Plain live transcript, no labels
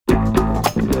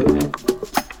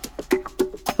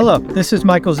Hello, this is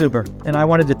Michael Zuber, and I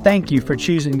wanted to thank you for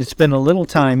choosing to spend a little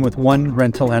time with one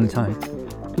rental at a time.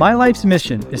 My life's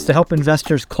mission is to help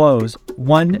investors close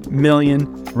 1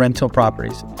 million rental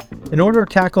properties. In order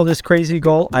to tackle this crazy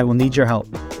goal, I will need your help.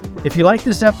 If you like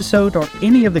this episode or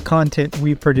any of the content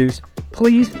we produce,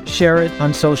 please share it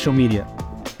on social media.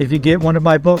 If you get one of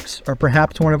my books or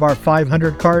perhaps one of our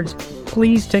 500 cards,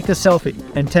 please take a selfie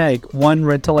and tag one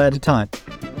rental at a time.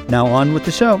 Now on with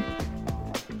the show.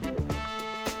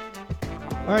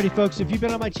 Alrighty, folks, if you've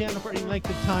been on my channel for any length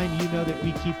of time, you know that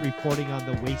we keep reporting on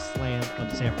the wasteland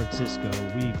of San Francisco.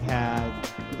 We've had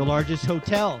the largest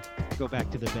hotel go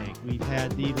back to the bank. We've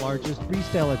had the largest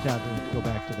retail establishment go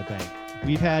back to the bank.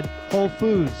 We've had Whole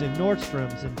Foods and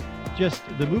Nordstrom's and just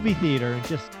the movie theater and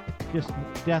just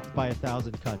death by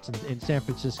 1,000 cuts. And San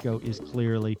Francisco is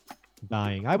clearly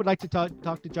dying. I would like to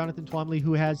talk to Jonathan Twombly,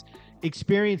 who has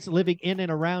experience living in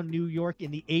and around New York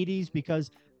in the 80s,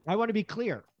 because I want to be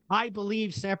clear. I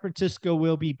believe San Francisco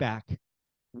will be back.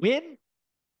 When?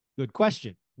 Good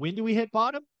question. When do we hit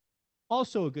bottom?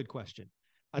 Also a good question.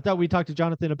 I thought we'd talk to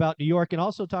Jonathan about New York and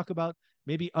also talk about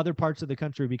maybe other parts of the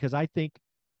country, because I think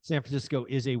San Francisco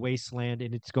is a wasteland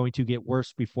and it's going to get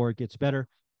worse before it gets better.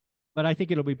 But I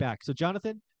think it'll be back. So,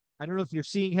 Jonathan, I don't know if you're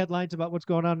seeing headlines about what's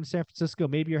going on in San Francisco.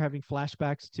 Maybe you're having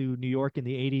flashbacks to New York in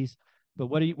the 80s. But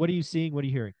what are you seeing? What are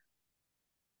you hearing?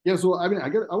 Yeah, so I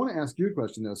want to ask you a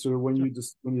question though. So when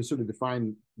you sort of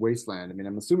define wasteland, I mean,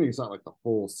 I'm assuming it's not like the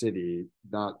whole city,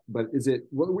 but is it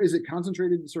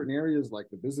concentrated in certain areas like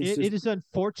the business? It is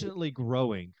unfortunately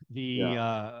growing.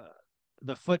 The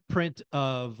footprint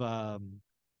of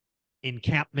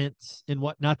encampments and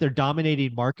whatnot. They're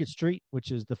dominating Market Street, which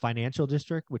is the financial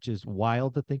district, which is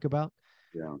wild to think about.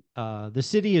 Yeah. The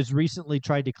city has recently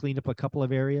tried to clean up a couple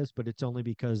of areas, but it's only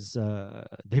because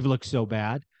they've looked so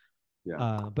bad.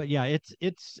 Yeah. But yeah, it's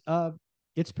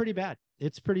pretty bad.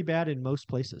 It's pretty bad in most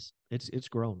places. It's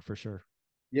grown for sure.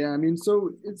 Yeah, I mean, so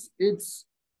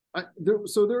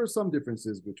there are some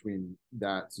differences between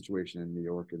that situation in New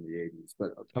York in the 80s,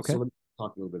 but okay. So let me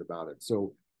talk a little bit about it.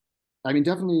 So, I mean,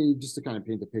 definitely just to kind of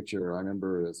paint the picture, I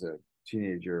remember as a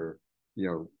teenager,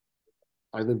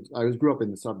 I grew up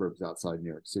in the suburbs outside New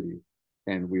York City,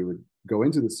 and we would go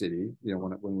into the city,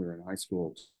 when we were in high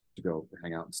school to go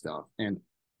hang out and stuff. And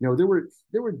there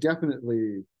were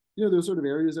definitely, there were sort of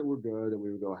areas that were good that we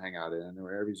would go hang out in. There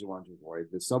were areas you wanted to avoid.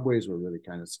 The subways were really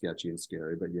kind of sketchy and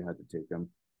scary, but you had to take them.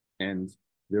 And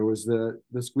there was the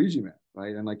squeegee man,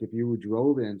 right? And like if you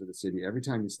drove into the city, every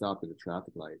time you stopped at a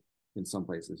traffic light, in some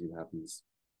places you have these,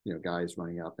 guys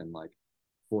running up and like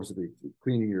forcibly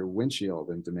cleaning your windshield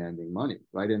and demanding money,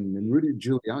 right? And Rudy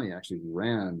Giuliani actually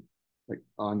ran like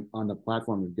on the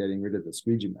platform of getting rid of the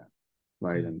squeegee man,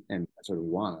 right? And sort of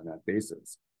won on that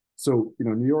basis. So,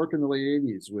 New York in the late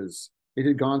 80s it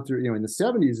had gone through, in the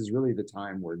 70s is really the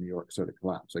time where New York sort of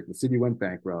collapsed. Like the city went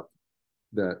bankrupt.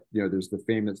 There's the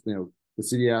famous, the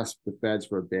city asked the feds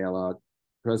for a bailout.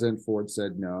 President Ford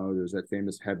said no. There's that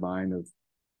famous headline of,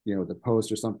 the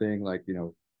Post or something like,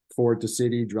 Ford to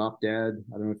city, drop dead.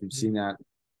 I don't know if you've seen that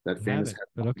famous headline.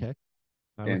 But okay.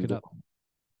 I'll look it up.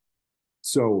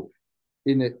 So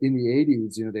in the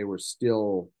 80s,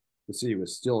 the city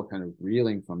was still kind of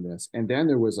reeling from this. And then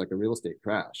there was like a real estate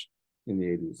crash in the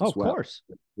 80s as well. Of course.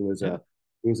 It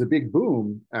was a big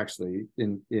boom actually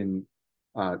in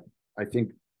I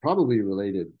think probably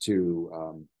related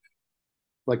to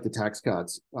like the tax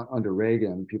cuts under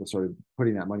Reagan. People started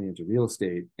putting that money into real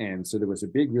estate. And so there was a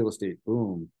big real estate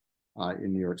boom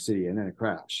in New York City, and then a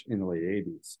crash in the late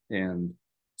 80s. And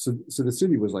so the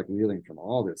city was like reeling from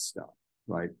all this stuff,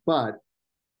 right? But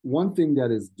one thing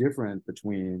that is different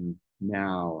between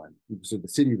now and so the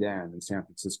city then and San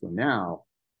Francisco now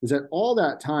is that all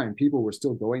that time people were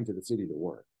still going to the city to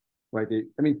work, right?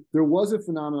 There was a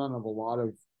phenomenon of a lot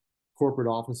of corporate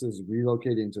offices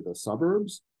relocating to the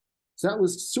suburbs. So that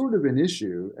was sort of an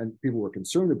issue and people were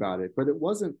concerned about it, but it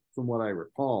wasn't, from what I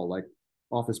recall, like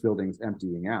office buildings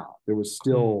emptying out. There was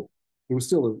still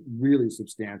a really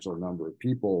substantial number of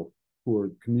people who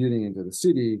were commuting into the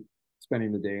city,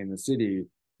 spending the day in the city,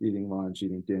 eating lunch,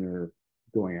 eating dinner,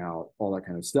 going out, all that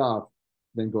kind of stuff,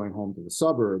 then going home to the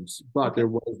suburbs. But there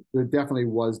definitely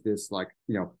was this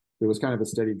there was kind of a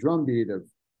steady drumbeat of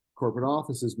corporate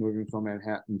offices moving from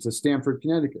Manhattan to Stamford,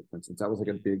 Connecticut, for instance. That was like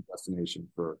a big destination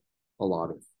for a lot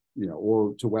of,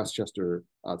 or to Westchester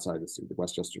outside the city,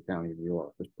 Westchester County, New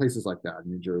York, there's places like that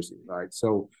in New Jersey, right?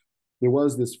 So there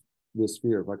was this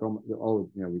fear of like,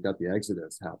 we got the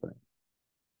exodus happening.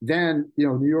 Then,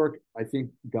 New York, I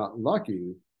think, got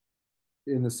lucky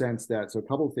in the sense that, so a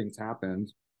couple of things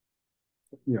happened.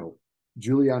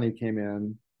 Giuliani came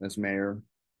in as mayor,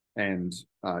 and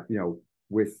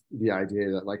with the idea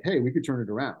that like, hey, we could turn it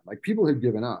around. Like people had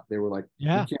given up. They were like,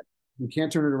 Yeah. we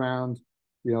can't turn it around.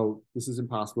 This is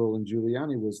impossible. And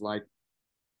Giuliani was like,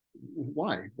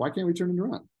 why? Why can't we turn it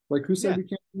around? Like, who said Yeah. we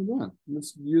can't turn it around?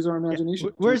 Let's use our Yeah. imagination.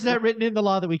 Where's that written in the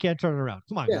law that we can't turn it around?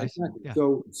 Come on, Yeah, guys. exactly. Yeah.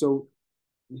 So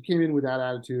he came in with that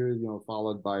attitude,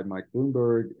 followed by Mike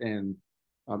Bloomberg, and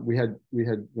we had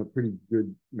pretty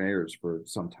good mayors for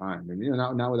some time, and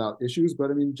not without issues,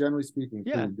 but I mean, generally speaking,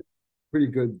 Yeah. pretty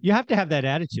good. You have to have that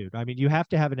attitude. I mean, you have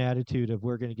to have an attitude of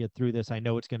we're going to get through this. I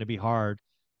know it's going to be hard,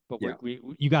 but Yeah.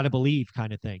 you got to believe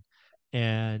kind of thing.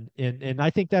 And I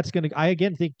think that's going to, I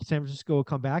again think San Francisco will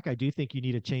come back. I do think you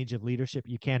need a change of leadership.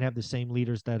 You can't have the same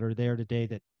leaders that are there today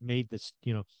that made this,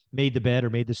 made the bed or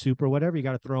made the soup or whatever. You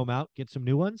got to throw them out, get some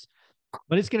new ones.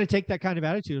 But it's going to take that kind of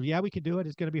attitude of, yeah, we can do it.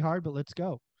 It's going to be hard, but let's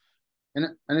go. And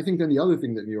I think then the other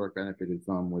thing that New York benefited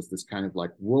from was this kind of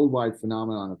like worldwide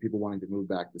phenomenon of people wanting to move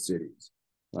back to cities,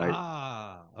 right?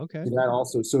 Ah, okay. So that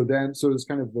also, so it's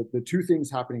kind of the two things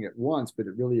happening at once, but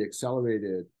it really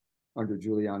accelerated under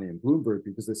Giuliani and Bloomberg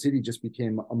because the city just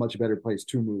became a much better place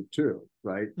to move to,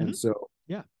 right? Mm-hmm. And so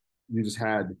yeah, you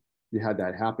had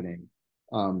that happening.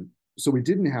 So we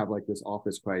didn't have like this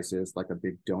office crisis, like a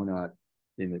big donut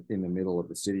in the middle of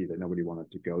the city that nobody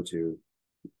wanted to go to.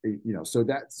 So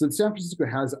San Francisco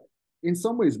has, in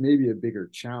some ways, maybe a bigger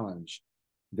challenge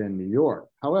than New York.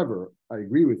 However, I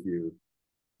agree with you.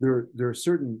 There are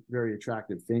certain very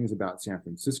attractive things about San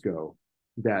Francisco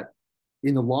that,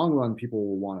 in the long run, people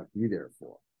will want to be there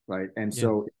for, right? And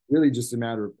so it's really just a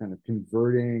matter of kind of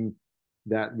converting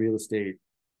that real estate,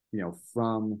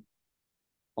 from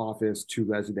office to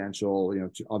residential,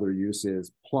 to other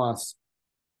uses. Plus,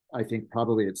 I think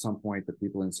probably at some point the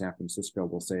people in San Francisco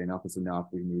will say enough is enough.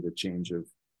 We need a change of.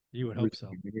 You would hope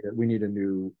so. We need a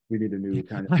new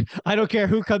kind of. I don't care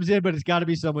who comes in, but it's got to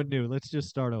be someone new. Let's just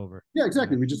start over. Yeah,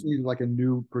 exactly. We just need like a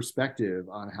new perspective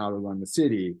on how to run the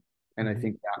city, and I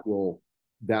think that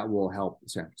will help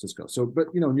San Francisco. So,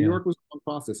 but New York was a long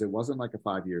process. It wasn't like a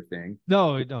 5-year thing.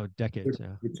 No, decades.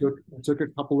 It took a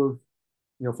couple of,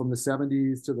 from the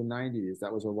 70s to the 90s.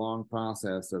 That was a long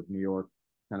process of New York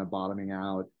kind of bottoming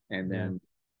out and then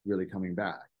really coming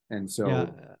back. And so,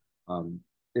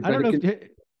 I don't know.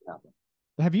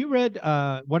 Have you read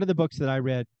one of the books that I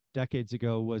read decades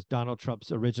ago was Donald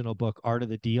Trump's original book, Art of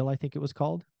the Deal, I think it was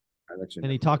called.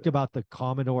 And he talked about the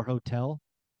Commodore Hotel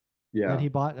that he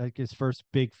bought, like his first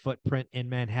big footprint in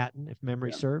Manhattan, if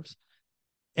memory serves.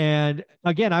 And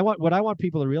again, what I want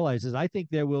people to realize is I think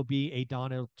there will be a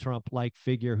Donald Trump-like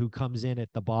figure who comes in at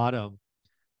the bottom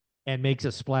and makes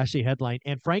a splashy headline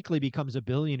and frankly becomes a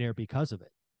billionaire because of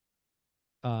it.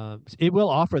 It will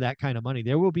offer that kind of money.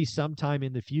 There will be some time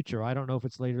in the future. I don't know if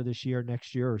it's later this year,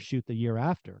 next year, or shoot the year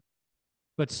after.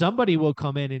 But somebody will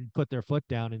come in and put their foot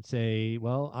down and say,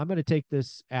 well, I'm going to take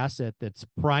this asset that's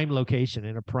prime location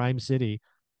in a prime city,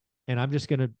 and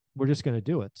we're just going to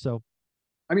do it. So,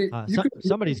 I mean,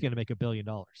 somebody's going to make $1 billion.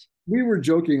 We were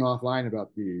joking offline about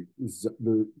the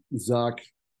Zuck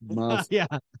Musk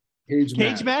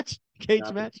cage match.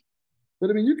 But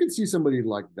I mean, you could see somebody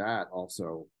like that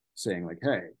also saying like,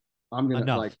 hey, I'm going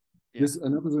to like this,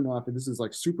 enough is enough. And this is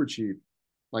like super cheap.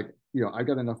 Like, I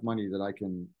got enough money that I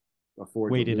can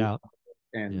afford wait it out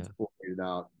and wait it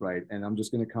out. Right. And I'm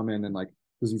just going to come in and like,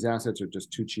 because these assets are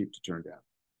just too cheap to turn down.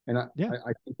 And I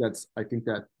think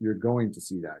that you're going to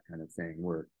see that kind of thing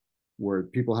where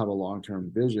people have a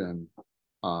long-term vision,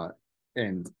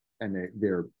 and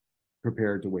they're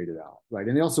prepared to wait it out, right?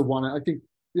 And they also want to. I think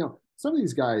some of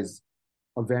these guys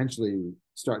eventually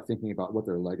start thinking about what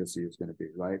their legacy is going to be,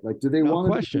 right? Like, do they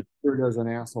want to be considered as an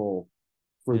asshole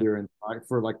for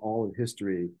like all of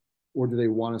history, or do they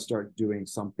want to start doing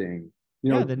something?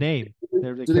 The name.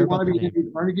 Do they want to be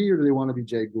Andrew Carnegie or do they want to be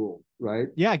Jay Gould, right?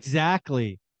 Yeah,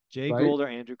 exactly. Jay Gould or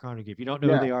Andrew Carnegie. If you don't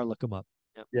know who they are, look them up.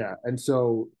 Yep. Yeah. And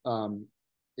so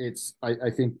I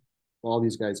think all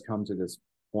these guys come to this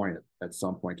point at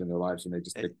some point in their lives and they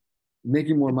just think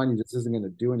making more money just isn't going to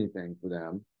do anything for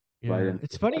them. Yeah. Right.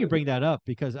 It's funny you bring that up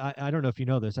because I don't know if you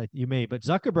know this, you may, but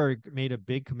Zuckerberg made a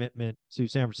big commitment to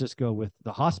San Francisco with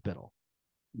the hospital.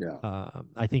 Yeah.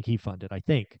 I think he funded,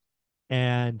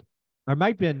 and there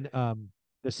might have been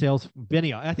the sales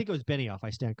Benioff. I think it was Benioff. I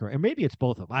stand correct. And maybe it's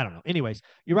both of them. I don't know. Anyways,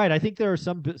 you're right. I think there are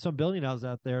some billionaires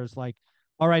out there. It's like,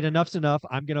 all right, enough's enough.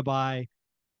 I'm going to buy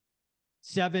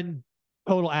 7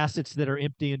 total assets that are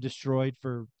empty and destroyed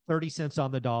for 30 cents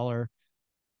on the dollar.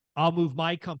 I'll move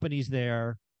my companies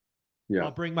there. Yeah.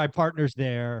 I'll bring my partners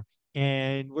there,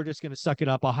 and we're just going to suck it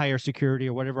up. I'll hire security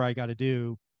or whatever I got to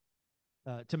do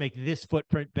to make this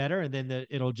footprint better, and then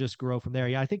it'll just grow from there.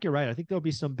 Yeah, I think you're right. I think there'll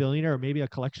be some billionaire or maybe a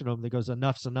collection of them that goes,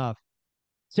 enough's enough.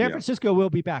 San Yeah. Francisco will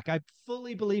be back. I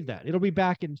fully believe that. It'll be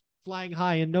back and flying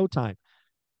high in no time.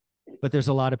 But there's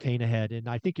a lot of pain ahead. And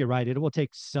I think you're right. It will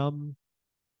take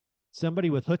somebody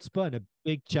with chutzpah and a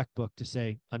big checkbook to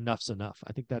say enough's enough.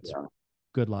 I think that's Yeah.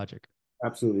 good logic.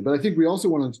 Absolutely. But I think we also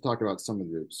wanted to talk about some of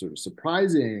the sort of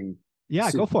surprising Yeah,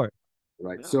 cities, go for it.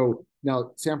 right? Yeah. So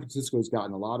now San Francisco has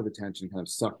gotten a lot of attention, kind of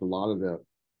sucked a lot of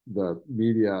the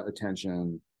media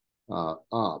attention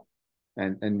up,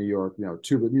 and New York,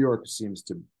 too. But New York seems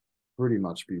to pretty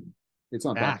much be, it's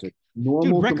not back Back. to Dude,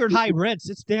 normal. record high rents.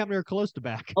 It's damn near close to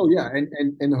back. Oh yeah, and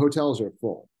the hotels are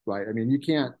full, right? I mean, you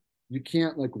can't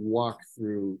like walk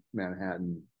through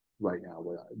Manhattan right now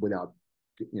without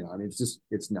I mean,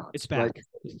 it's nuts. It's back. Right?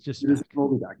 It's just It is back.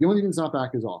 totally back. The only thing that's not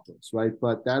back is office, right?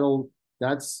 But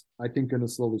that's I think going to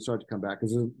slowly start to come back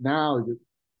because now, I mean,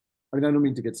 I don't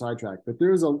mean to get sidetracked, but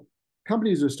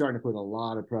companies are starting to put a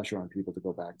lot of pressure on people to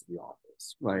go back to the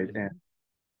office, right?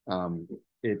 Mhm.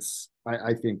 And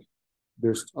I think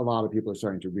there's a lot of people are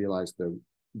starting to realize the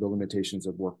limitations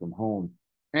of work from home.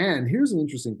 And here's an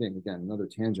interesting thing, again, another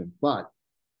tangent, but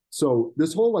so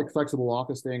this whole like flexible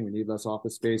office thing, we need less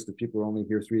office space because people are only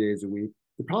here 3 days a week.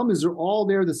 The problem is they're all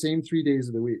there the same 3 days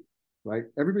of the week, right?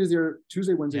 Everybody's there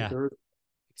Tuesday, Wednesday, Yeah, Thursday.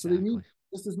 So they need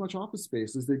just as much office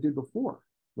space as they did before,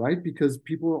 right? Because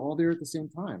people are all there at the same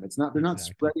time. They're not Exactly.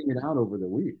 spreading it out over the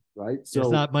week, right? It's So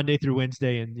not Monday through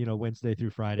Wednesday and Wednesday through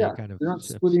Friday yeah, kind of they're not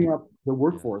shift. splitting up the Yeah.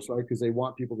 workforce, right? Because they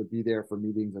want people to be there for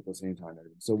meetings at the same time.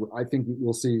 So I think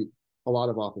we'll see a lot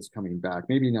of office coming back,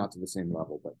 maybe not to the same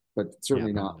level, but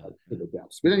certainly not probably not. to the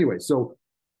depths. But anyway,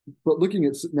 but looking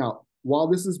at now, while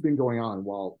this has been going on,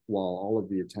 while all of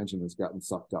the attention has gotten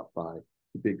sucked up by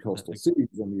the big coastal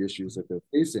cities and the issues that they're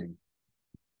facing,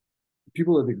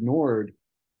 people have ignored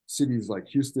cities like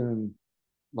Houston,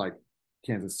 like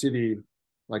Kansas City,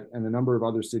 like and a number of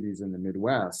other cities in the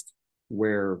Midwest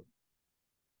where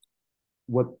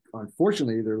what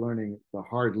unfortunately they're learning the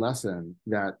hard lesson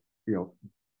that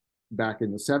back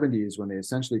in the 70s when they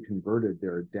essentially converted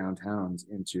their downtowns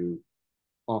into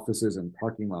offices and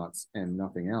parking lots and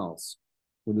nothing else,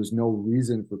 when there's no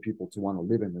reason for people to want to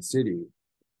live in the city.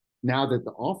 Now that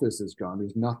the office is gone,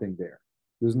 there's nothing there.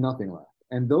 There's nothing left.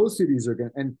 And those cities are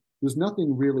going, and there's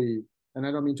nothing really, and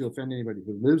I don't mean to offend anybody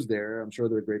who lives there. I'm sure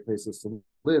they're great places to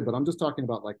live, but I'm just talking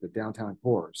about like the downtown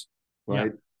cores,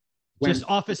 right? Yeah. Just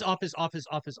office, office, office,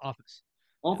 office, office.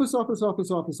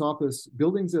 Office.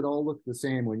 Buildings that all look the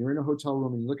same. When you're in a hotel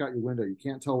room and you look out your window, you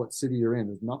can't tell what city you're in.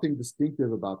 There's nothing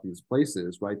distinctive about these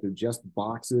places, right? They're just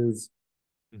boxes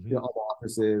of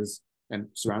offices and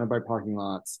surrounded by parking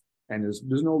lots. And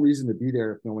there's no reason to be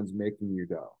there if no one's making you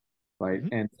go, right?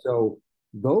 And so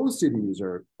those cities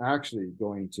are actually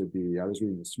going to be, I was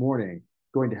reading this morning,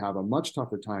 going to have a much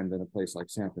tougher time than a place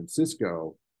like San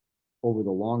Francisco over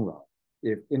the long run.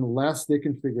 Unless they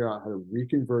can figure out how to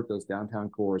reconvert those downtown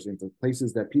cores into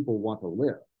places that people want to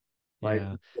live, right?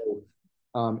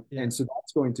 Yeah. And so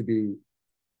that's going to be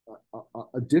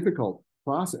a difficult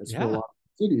process for a lot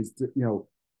of cities,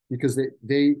 because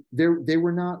they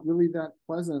were not really that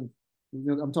pleasant.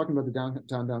 I'm talking about the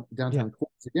downtown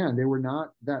cores again. They were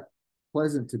not that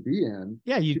pleasant to be in.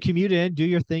 Yeah, you commute in, do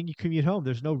your thing, you commute home.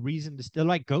 There's no reason to still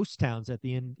like ghost towns at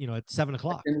the end, at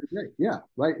 7:00. Yeah,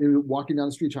 right. Walking down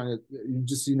the street you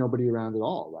just see nobody around at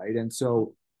all, right? And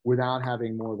so without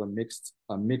having more of a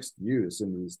mixed use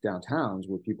in these downtowns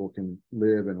where people can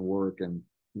live and work and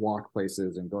walk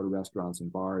places and go to restaurants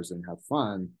and bars and have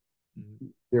fun,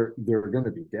 they're going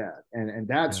to be dead. And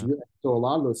that's really, so a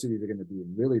lot of those cities are going to be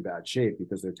in really bad shape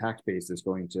because their tax base is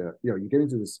going to, you get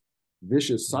into this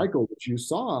vicious cycle, which you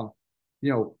saw,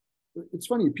 it's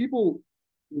funny, people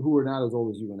who are not as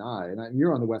old as you and I, and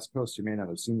you're on the West Coast, you may not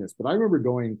have seen this, but I remember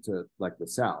going to like the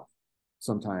South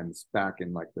sometimes back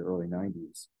in like the early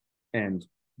 90s. And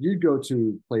you'd go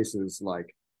to places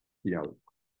like,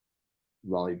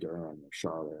 Raleigh, Durham or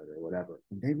Charlotte or whatever,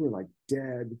 and they were like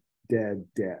dead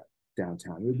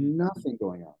downtown. There was nothing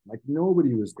going on. Like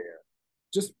nobody was there,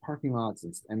 just parking lots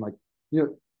and like,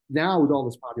 now with all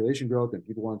this population growth and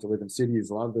people wanting to live in cities,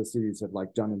 a lot of those cities have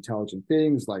like done intelligent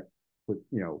things, like put,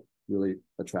 really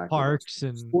attractive parks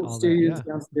and sports stadiums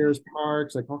downstairs,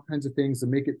 parks, like all kinds of things to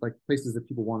make it like places that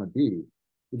people want to be.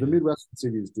 The Midwestern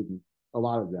cities a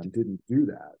lot of them didn't do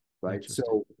that, right?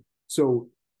 So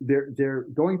they're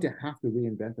going to have to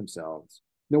reinvent themselves.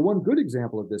 Now, one good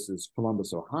example of this is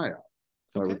Columbus, Ohio.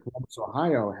 Columbus,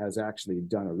 Ohio has actually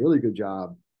done a really good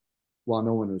job, while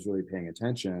no one was really paying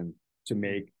attention, to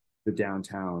make the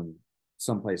downtown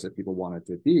someplace that people wanted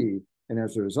to be. And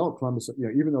as a result, Columbus,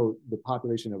 even though the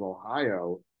population of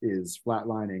Ohio is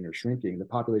flatlining or shrinking, the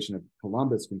population of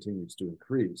Columbus continues to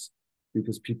increase.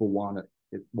 because people want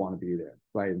to be there,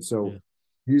 right? And so Yeah.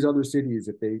 these other cities,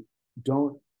 if they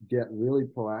don't get really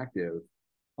proactive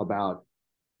about,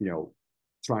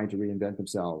 trying to reinvent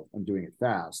themselves and doing it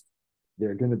fast,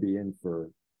 they're going to be in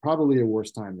for probably a worse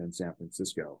time than San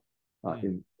Francisco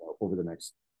in over the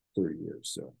next 30 years.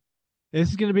 So This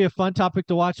is going to be a fun topic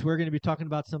to watch. We're going to be talking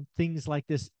about some things like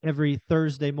this every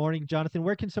Thursday morning. Jonathan,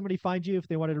 where can somebody find you if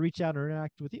they wanted to reach out or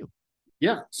interact with you?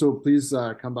 yeah, so please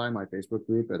come by my Facebook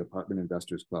group at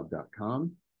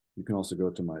apartmentinvestorsclub.com. You can also go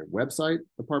to my website,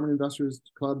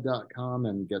 apartmentinvestorsclub.com,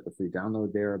 and get the free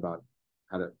download there about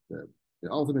how to the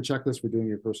ultimate checklist for doing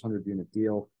your first 100-unit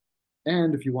deal.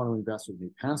 And if you want to invest with me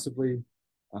passively,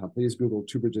 please Google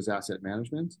Two Bridges Asset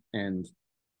Management and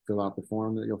fill out the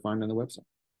form that you'll find on the website.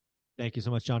 Thank you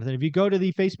so much, Jonathan. If you go to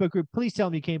the Facebook group, please tell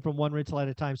him you came from One Rental at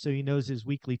a Time so he knows his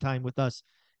weekly time with us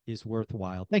is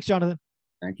worthwhile. Thanks, Jonathan.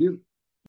 Thank you.